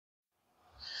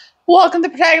Welcome to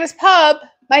Protagonist Pub.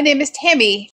 My name is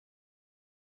Tammy.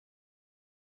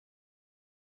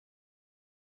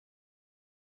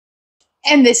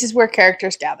 And this is where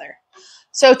characters gather.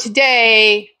 So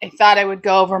today, I thought I would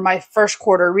go over my first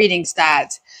quarter reading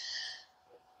stats.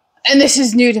 And this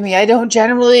is new to me. I don't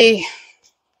generally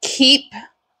keep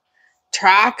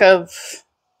track of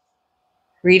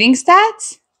reading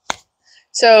stats.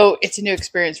 So it's a new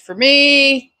experience for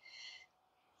me.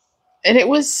 And it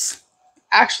was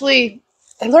actually,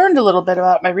 I learned a little bit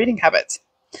about my reading habits.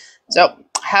 So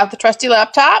I have the trusty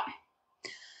laptop.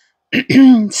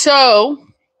 So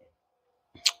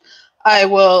I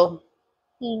will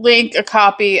link a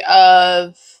copy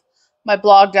of my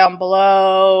blog down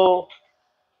below,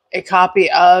 a copy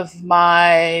of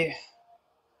my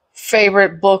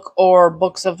favorite book or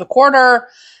books of the quarter,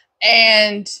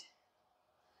 and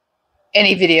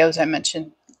any videos I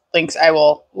mentioned. Links, I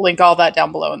will link all that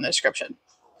down below in the description.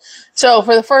 So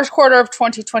for the first quarter of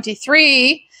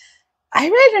 2023, I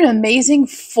read an amazing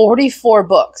 44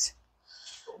 books.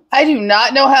 I do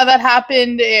not know how that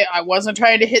happened. I wasn't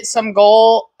trying to hit some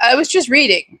goal. I was just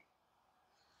reading.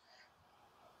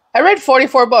 I read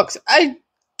 44 books. I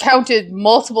counted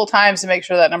multiple times to make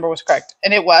sure that number was correct,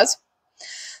 and it was.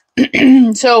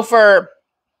 So for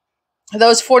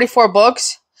those 44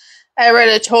 books, I read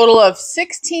a total of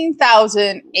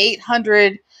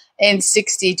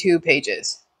 16,862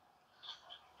 pages.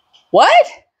 What?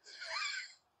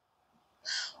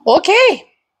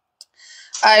 Okay.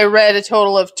 I read a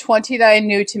total of 29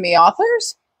 new to me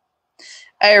authors.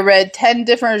 I read 10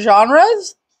 different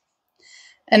genres.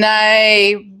 And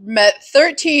I met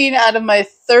 13 out of my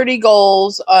 30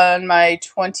 goals on my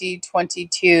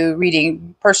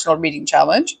 2022 personal reading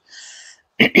challenge.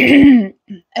 And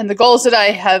the goals that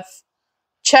I have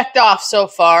checked off so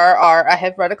far are: I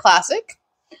have read a classic,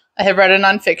 I have read a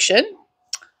nonfiction,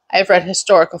 I have read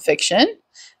historical fiction,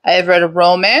 I have read a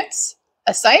romance,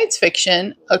 a science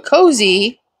fiction, a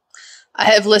cozy, I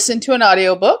have listened to an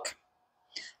audiobook,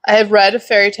 I have read a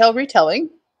fairy tale retelling,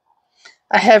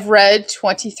 I have read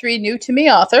 23 new to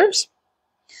me authors,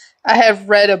 I have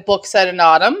read a book set in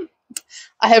autumn,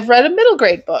 I have read a middle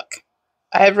grade book,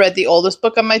 I have read the oldest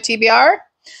book on my TBR,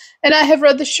 and I have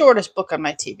read the shortest book on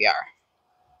my TBR.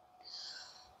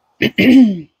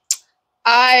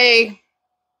 I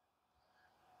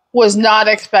was not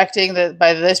expecting that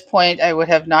by this point I would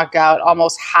have knocked out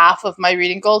almost half of my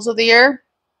reading goals of the year.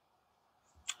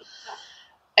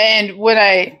 And when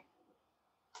I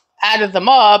added them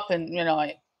up and,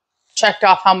 I checked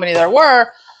off how many there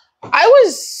were, I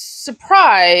was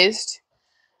surprised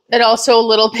and also a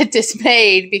little bit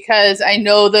dismayed, because I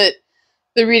know that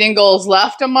the reading goals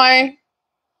left on my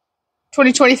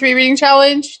 2023 reading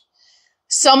challenge,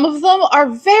 some of them are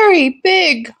very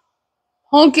big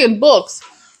honking books.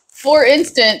 For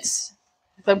instance,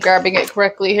 if I'm grabbing it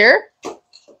correctly here,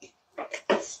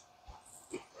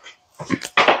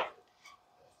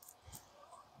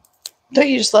 don't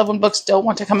you just love when books don't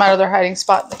want to come out of their hiding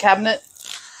spot in the cabinet?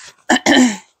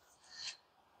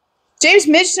 James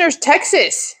Michener's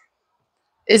Texas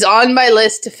is on my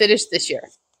list to finish this year.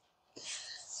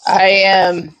 I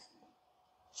am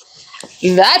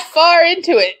that far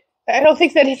into it. I don't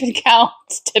think that even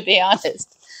counts, to be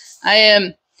honest. I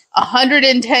am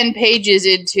 110 pages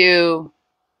into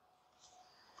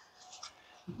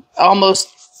almost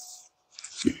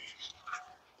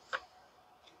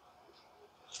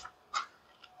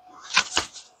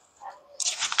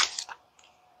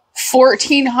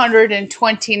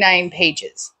 1,429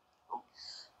 pages.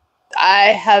 I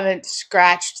haven't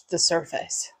scratched the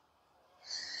surface.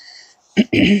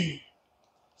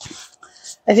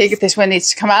 I think this one needs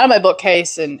to come out of my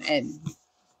bookcase and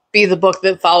be the book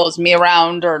that follows me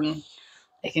around, or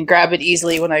I can grab it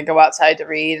easily when I go outside to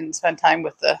read and spend time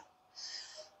with the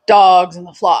dogs and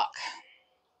the flock.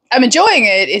 I'm enjoying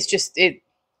it. It's just, it's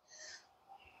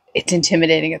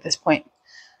intimidating at this point.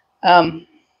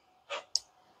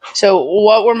 So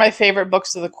what were my favorite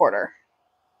books of the quarter?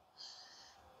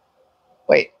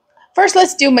 Wait, first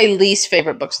let's do my least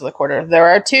favorite books of the quarter. There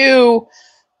are two.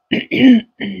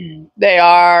 They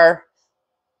are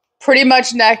pretty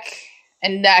much neck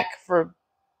and neck for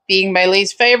being my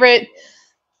least favorite.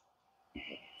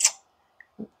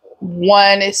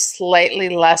 One is slightly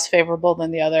less favorable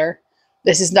than the other.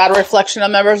 This is not a reflection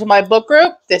on members of my book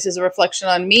group. This is a reflection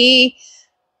on me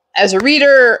as a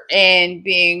reader and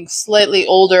being slightly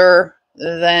older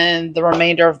than the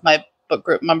remainder of my book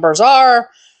group members are,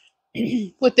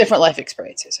 with different life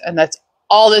experiences. And that's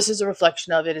all this is a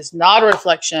reflection of. It is not a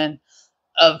reflection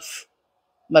of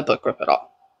my book group at all.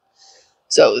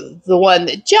 So the one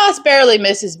that just barely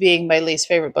misses being my least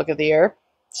favorite book of the year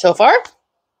so far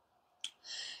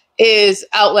is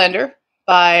Outlander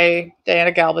by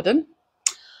Diana Gabaldon.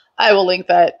 I will link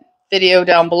that video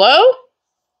down below.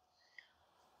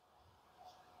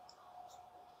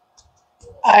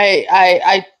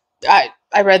 I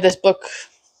read this book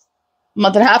a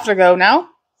month and a half ago now.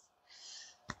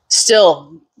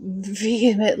 Still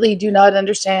vehemently do not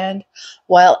understand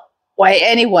why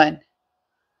anyone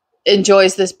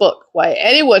enjoys this book, why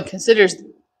anyone considers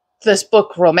this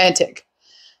book romantic.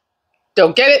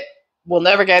 Don't get it. We'll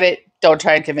never get it. Don't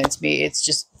try and convince me. It's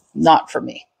just not for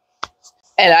me.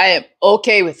 And I am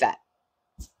okay with that.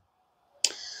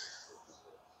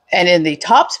 And in the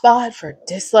top spot for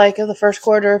dislike of the first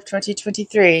quarter of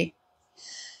 2023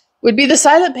 would be The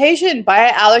Silent Patient by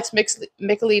Alex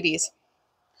Michaelides.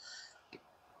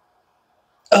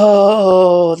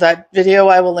 Oh, that video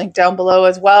I will link down below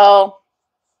as well.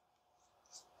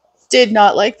 Did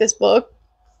not like this book.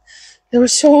 There were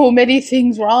so many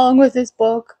things wrong with this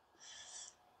book.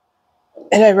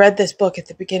 And I read this book at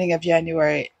the beginning of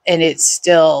January, and it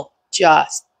still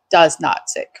just does not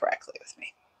sit correctly with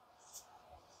me.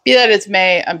 Be that it's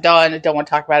May, I'm done. I don't want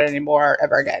to talk about it anymore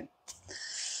ever again.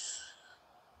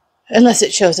 Unless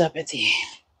it shows up at the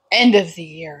end of the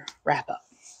year wrap up.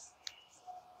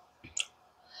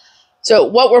 So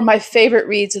what were my favorite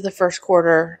reads of the first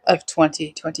quarter of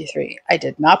 2023? I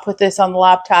did not put this on the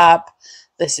laptop.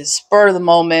 This is spur of the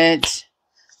moment.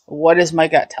 What is my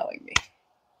gut telling me?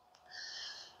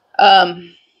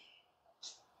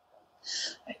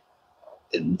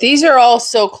 These are all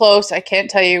so close, I can't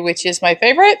tell you which is my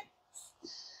favorite.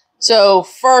 So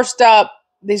first up,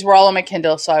 these were all on my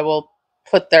Kindle, so I will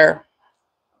put their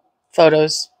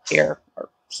photos here, or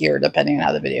here, depending on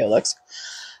how the video looks.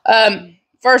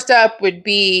 First up would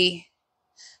be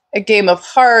A Game of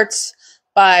Hearts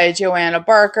by Joanna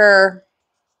Barker.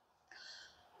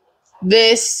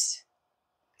 This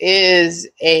is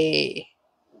a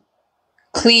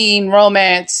clean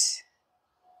romance,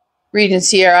 Reed and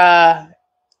Sierra,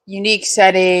 unique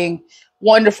setting,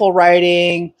 wonderful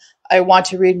writing. I want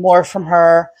to read more from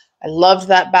her. I loved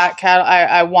that back catalog.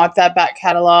 I want that back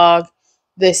catalog.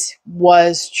 This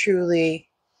was truly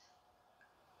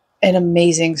an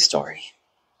amazing story.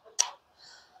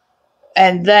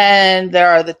 And then there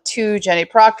are the two Jenny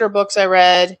Proctor books I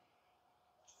read,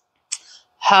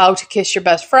 How to Kiss Your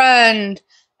Best Friend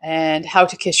and How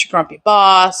to Kiss Your Grumpy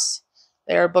Boss.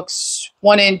 They are books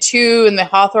 1 and 2 in the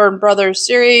Hawthorne Brothers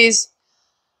series.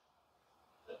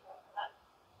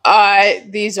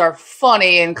 These are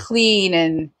funny and clean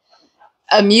and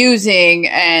amusing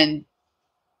and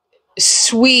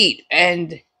sweet,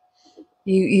 and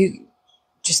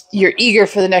you're eager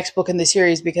for the next book in the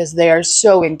series because they are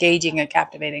so engaging and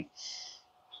captivating.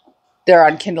 They're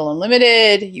on Kindle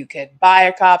Unlimited. You can buy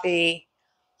a copy,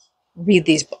 read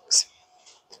these books.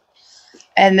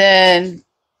 And then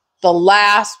the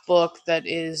last book that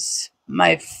is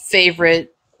my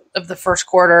favorite of the first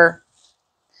quarter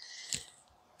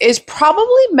is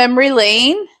probably Memory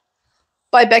Lane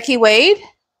by Becky Wade.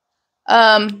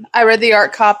 I read the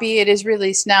art copy. It is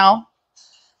released now.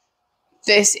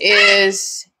 This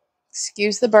is,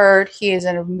 excuse the bird, he is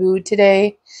in a mood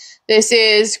today. This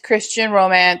is Christian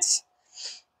romance.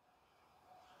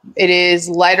 It is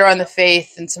lighter on the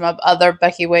faith than some of other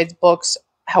Becky Wade's books.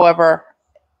 However,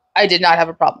 I did not have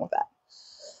a problem with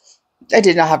that. I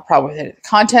did not have a problem with it. The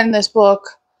content in this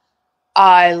book,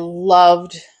 I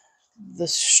loved the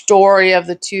story of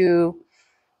the two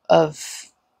of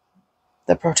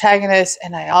the protagonists,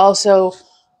 and I also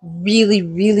really,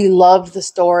 really loved the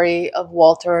story of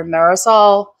Walter and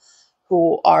Marisol,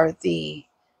 who are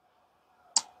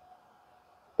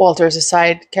Walter's a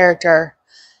side character,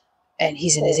 and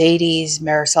he's in his 80s.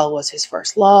 Marisol was his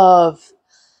first love,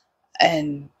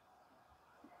 and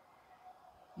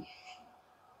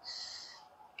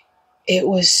it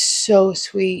was so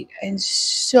sweet and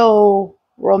so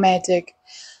romantic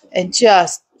and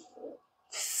just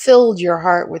filled your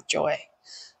heart with joy.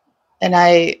 And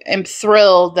I am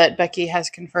thrilled that Becky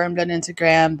has confirmed on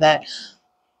Instagram that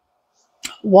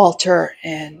Walter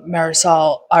and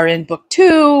Marisol are in book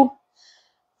 2.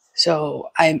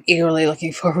 So I'm eagerly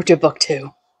looking forward to book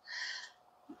 2.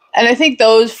 And I think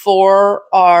those 4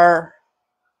 are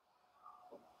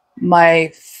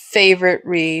my favorite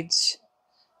reads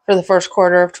for the first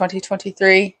quarter of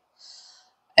 2023.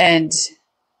 And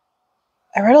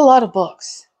I read a lot of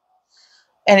books.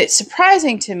 And it's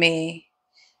surprising to me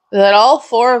that all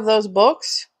 4 of those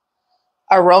books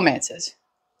are romances.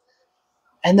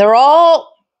 And they're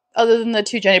all, other than the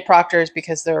 2 Jenny Proctors,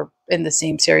 because they're in the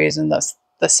same series and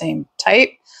the same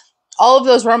type, all of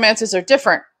those romances are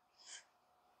different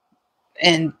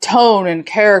in tone and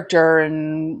character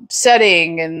and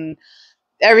setting, and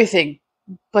everything,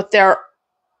 but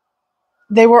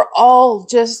they were all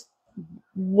just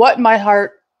what my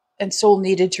heart and soul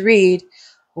needed to read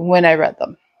when I read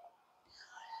them.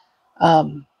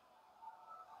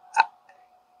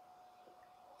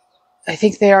 I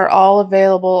think they are all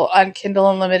available on Kindle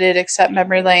Unlimited except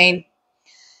Memory Lane.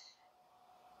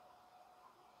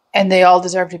 And they all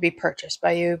deserve to be purchased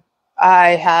by you.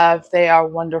 They are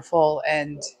wonderful.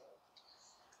 And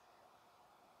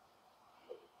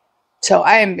so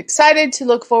I am excited to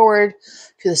look forward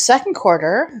to the second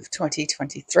quarter of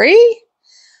 2023.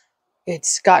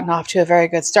 It's gotten off to a very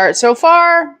good start so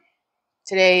far.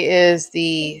 Today is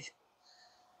the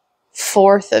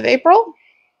 4th of April.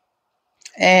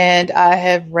 And I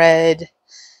have read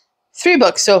 3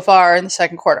 books so far in the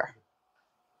second quarter.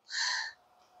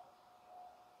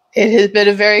 It has been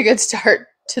a very good start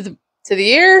to the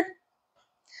year.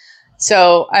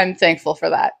 So I'm thankful for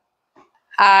that.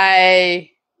 I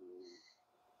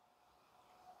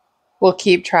will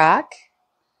keep track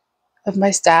of my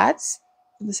stats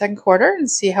in the second quarter and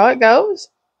see how it goes.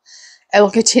 I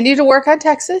will continue to work on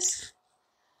Texas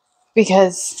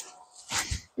because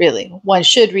really, one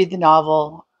should read the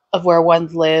novel of where one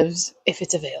lives if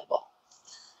it's available.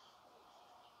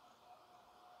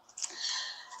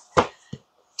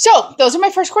 So, those are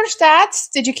my first quarter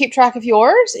stats. Did you keep track of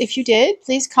yours? If you did,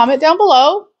 please comment down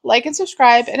below, like and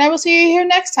subscribe, and I will see you here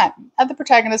next time at the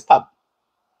Protagonist Pub.